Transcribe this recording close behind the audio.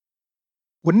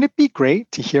Wouldn't it be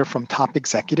great to hear from top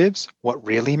executives what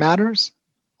really matters?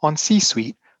 On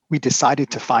C-Suite, we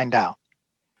decided to find out.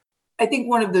 I think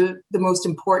one of the most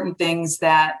important things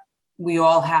that we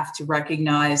all have to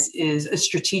recognize is a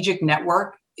strategic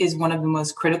network is one of the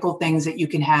most critical things that you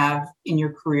can have in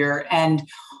your career. And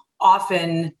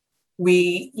often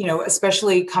we,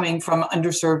 especially coming from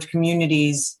underserved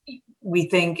communities, we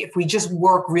think if we just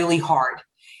work really hard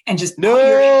and just put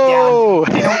your head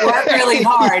down and work really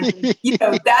hard,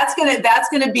 that's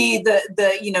gonna be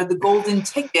the golden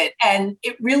ticket. And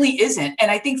it really isn't.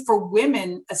 And I think for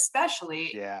women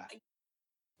especially. Yeah.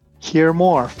 Hear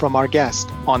more from our guest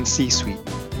on C-Suite,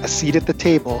 a seat at the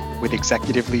table with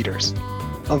executive leaders.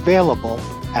 Available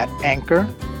at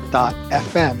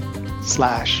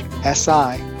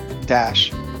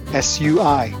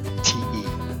anchor.fm/SI-SUI